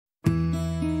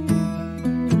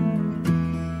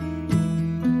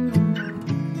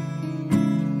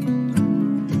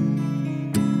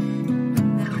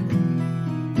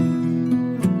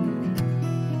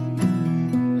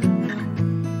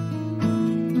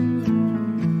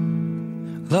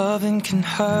Loving can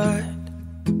hurt.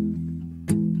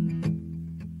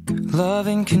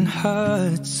 Loving can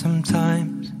hurt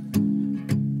sometimes,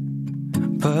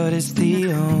 but it's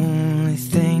the only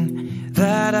thing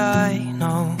that I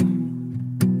know.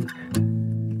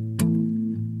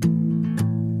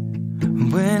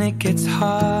 When it gets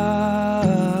hard,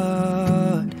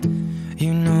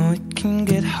 you know it can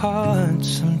get hard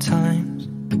sometimes.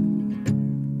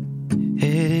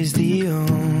 It is the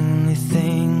only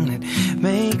thing that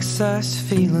makes us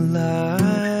feel alive.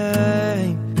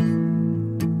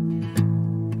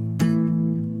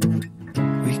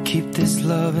 We keep this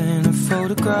love in a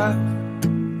photograph.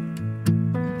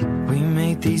 We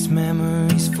make these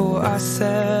memories for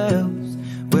ourselves,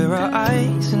 where our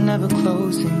eyes are never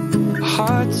closing, our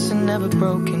hearts are never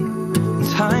broken, and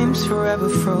time's forever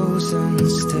frozen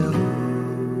still.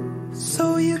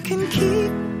 So you can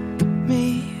keep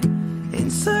me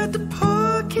inside the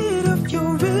pocket of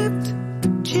your ripped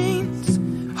jeans,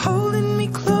 holding me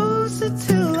closer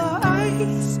till our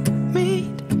eyes meet.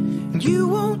 You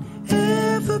won't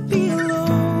ever be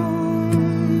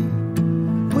alone.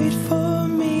 Wait for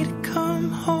me to come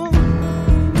home.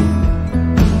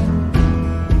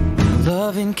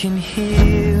 Loving can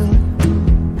heal.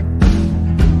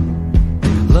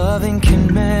 Loving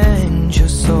can mend your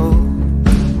soul.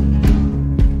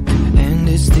 And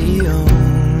it's the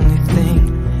only thing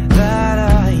that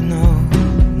I know.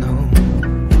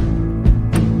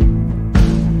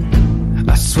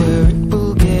 I swear it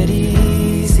will get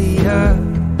easier.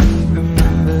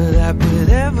 Remember that with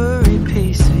every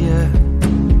piece of you.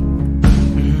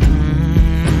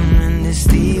 And it's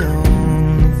the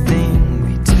only thing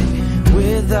we take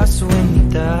with us when you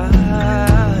die.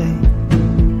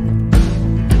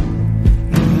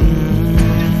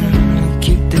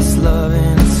 Keep this love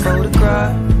in its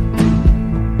photograph.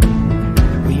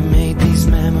 We made these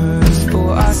memories for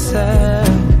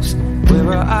ourselves, where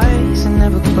our eyes are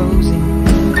never closing,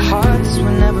 our hearts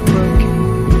were never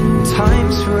broken,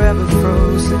 time's forever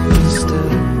frozen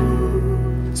still.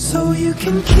 So you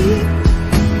can keep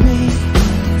me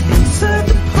inside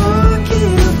the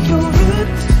pocket of your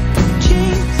ripped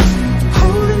jeans,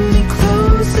 holding me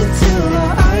closer till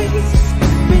our eyes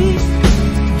meet.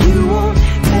 You won't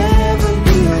ever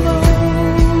be alone.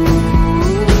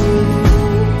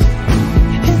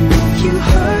 And if you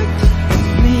hurt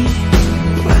me,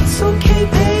 that's okay,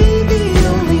 baby.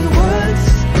 Only words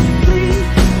bleed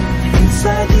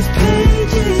inside these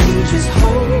pages. You just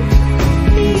hold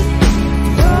me.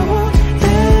 I won't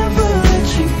ever let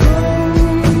you go.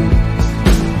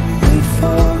 Wait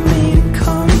for me to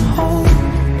come home.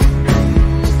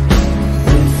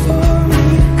 Wait for me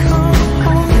to come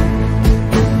home.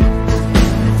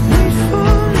 Wait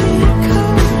for me to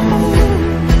come home.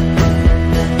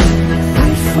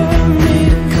 Wait for me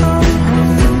to come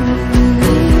home.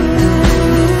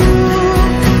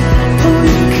 Oh,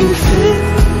 you can fit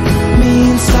me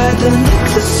inside the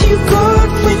necklace you got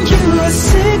when you were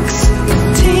 16,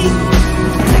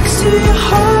 next to your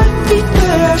heartbeat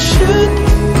where I should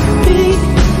be.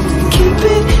 Keep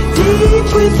it deep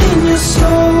within your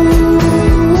soul.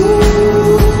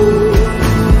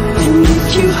 And if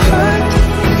you hurt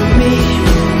me,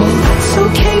 well, that's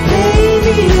okay,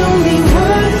 baby. Only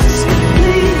words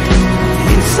bleed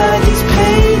inside these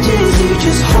pages. You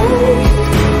just hold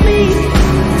me.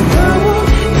 I won't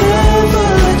ever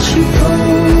let you go.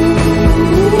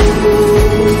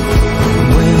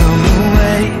 When I'm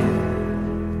away,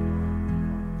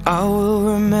 I will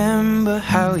remember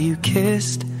how you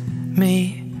kissed me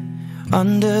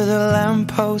under the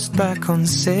lamppost back on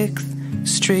 6th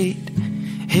Street,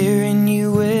 hearing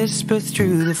you whisper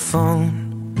through the phone.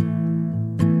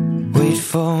 Wait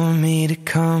for me to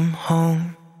come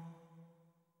home.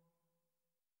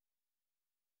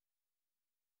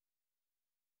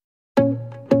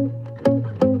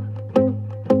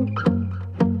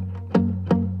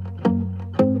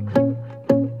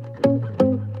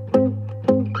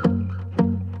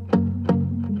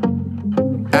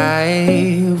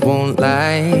 I won't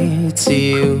lie to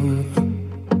you.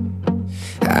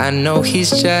 I know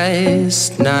he's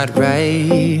just not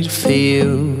right for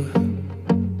you.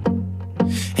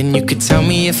 And you could tell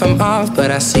me if I'm off,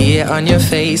 but I see it on your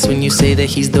face when you say that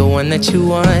he's the one that you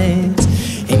want.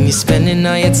 And you're spending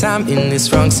all your time in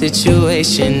this wrong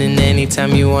situation, and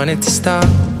anytime you want it to stop,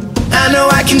 I know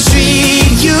I can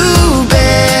treat you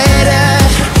better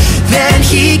than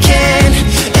he can.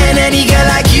 And any girl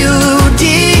like you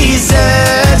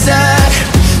deserves a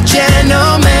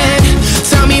gentleman.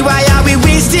 Tell me, why are we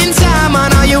wasting time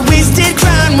on all your wasted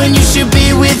crown when you should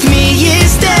be with me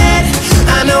instead?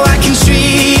 I know I can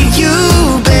treat you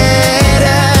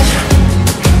better,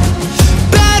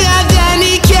 better than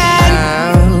he can.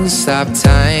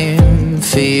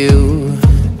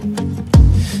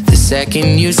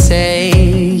 second you say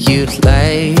you'd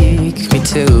like me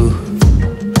too.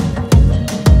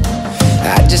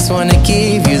 I just wanna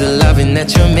give you the loving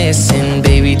that you're missing,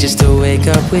 baby. Just to wake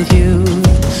up with you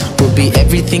will be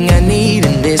everything I need,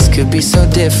 and this could be so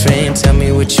different. Tell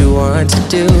me what you want to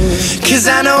do, 'cause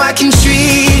I know I can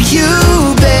treat you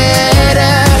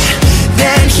better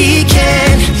than he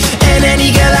can. And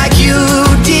any girl like you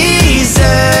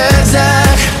deserves a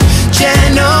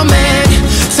gentleman.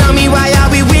 Tell me, why are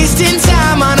we wasting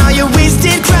time on all your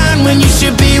wasted crown when you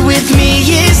should be with me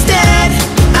instead?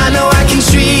 I know I can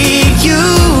treat you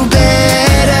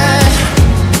better,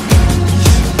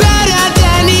 better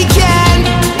than he can,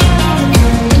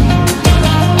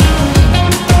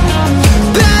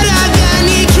 better than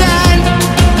he can.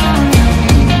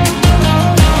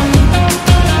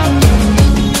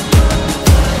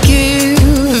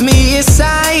 Give me a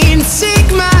sign,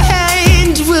 take my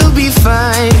hand, we'll be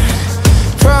fine.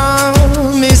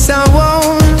 Promise I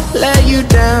won't let you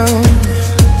down.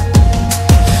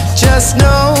 Just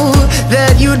know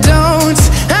that you don't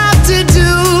have to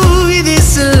do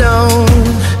this alone.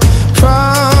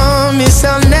 Promise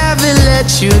I'll never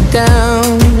let you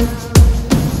down,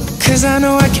 'cause I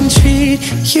know I can treat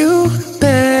you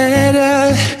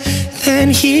better than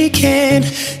he can.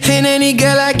 And any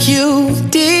girl like you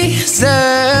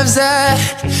deserves a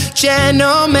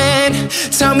gentleman.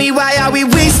 Tell me, why are we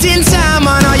wasting time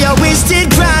on all your wasted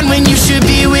grind when you should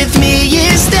be with me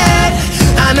instead?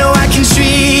 I know I can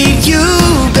treat you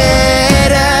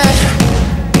better,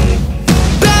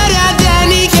 better than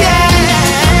he can.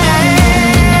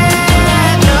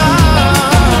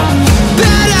 Oh,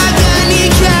 better than he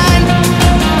can,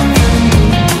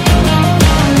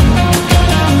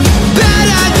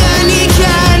 better than he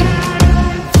can.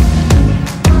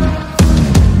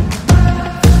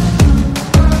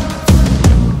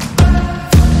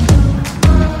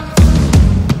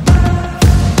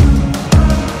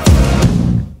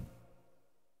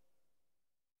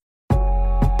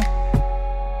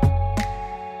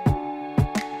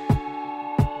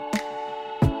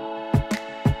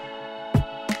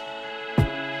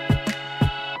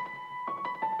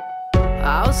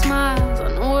 I'll smile, I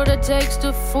know what it takes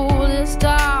to fool this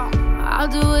town. I'll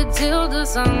do it till the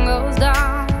sun goes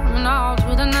down and all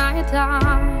through the night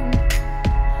time.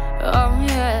 Oh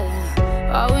yeah,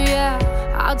 oh yeah,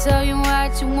 I'll tell you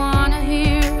what you wanna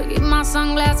hear. Keep my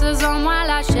sunglasses on while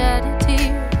I shed a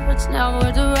tear. It's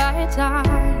never the right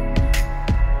time.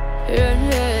 Yeah,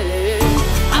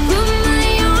 yeah. I put my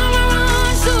arm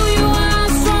around, show you how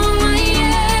strong I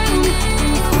am.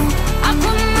 I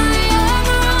put my arm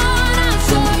around, I'll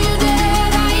show you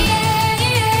that I am.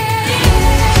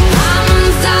 I'm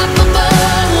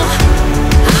unstoppable,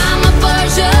 I'm a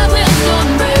Porsche with no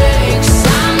brakes.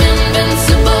 I'm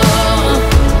invincible,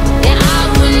 yeah, I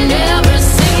win every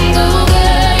single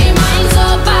game. I'm so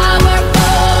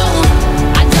powerful,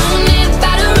 I don't need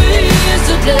batteries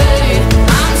to play.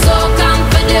 I'm so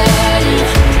confident,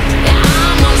 yeah,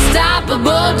 I'm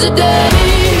unstoppable today.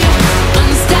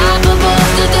 Unstoppable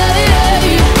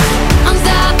today,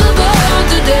 unstoppable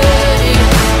today,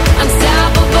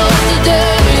 unstoppable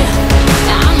today,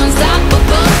 yeah, I'm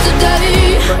unstoppable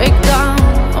today. Break down,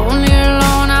 only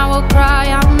alone I will cry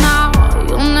out now.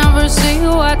 You'll never see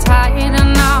what's hiding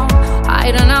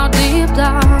out deep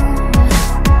down.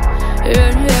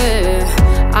 Yeah,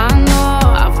 yeah, I know,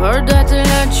 I've heard that to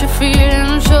let you feel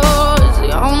and show is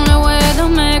the only way to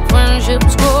make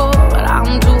friendships grow, but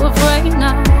I'm too afraid now.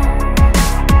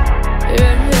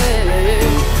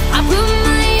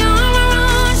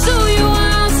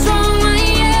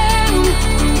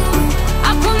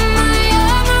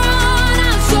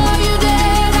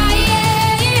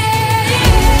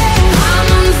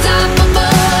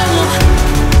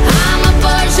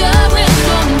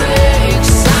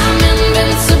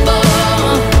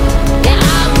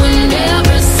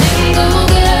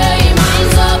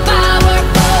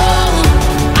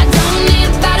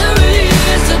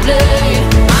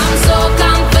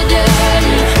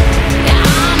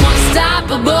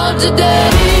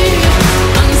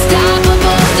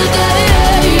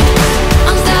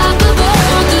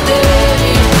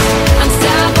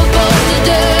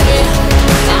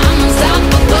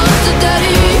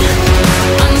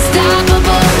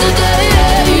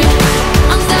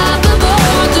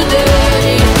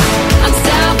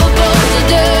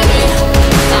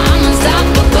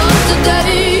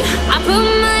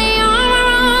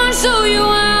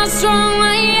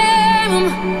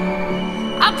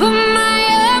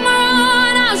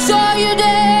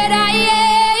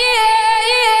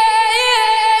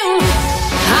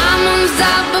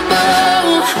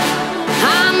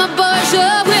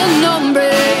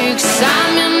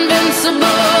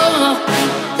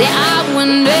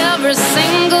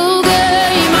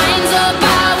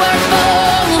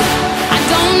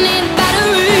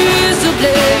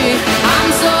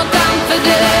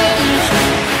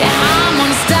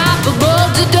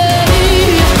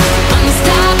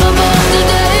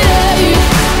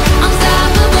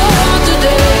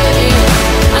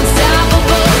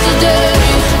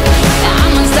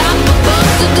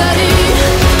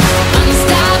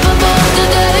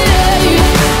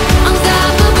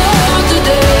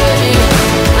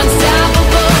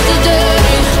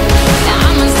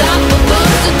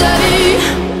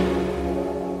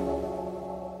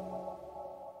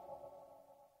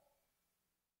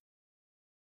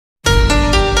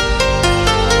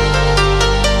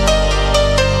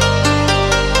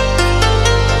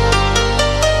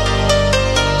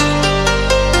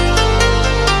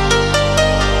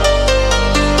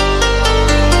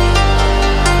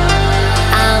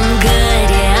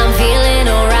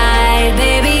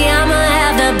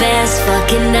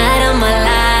 night of my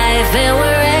life, and we're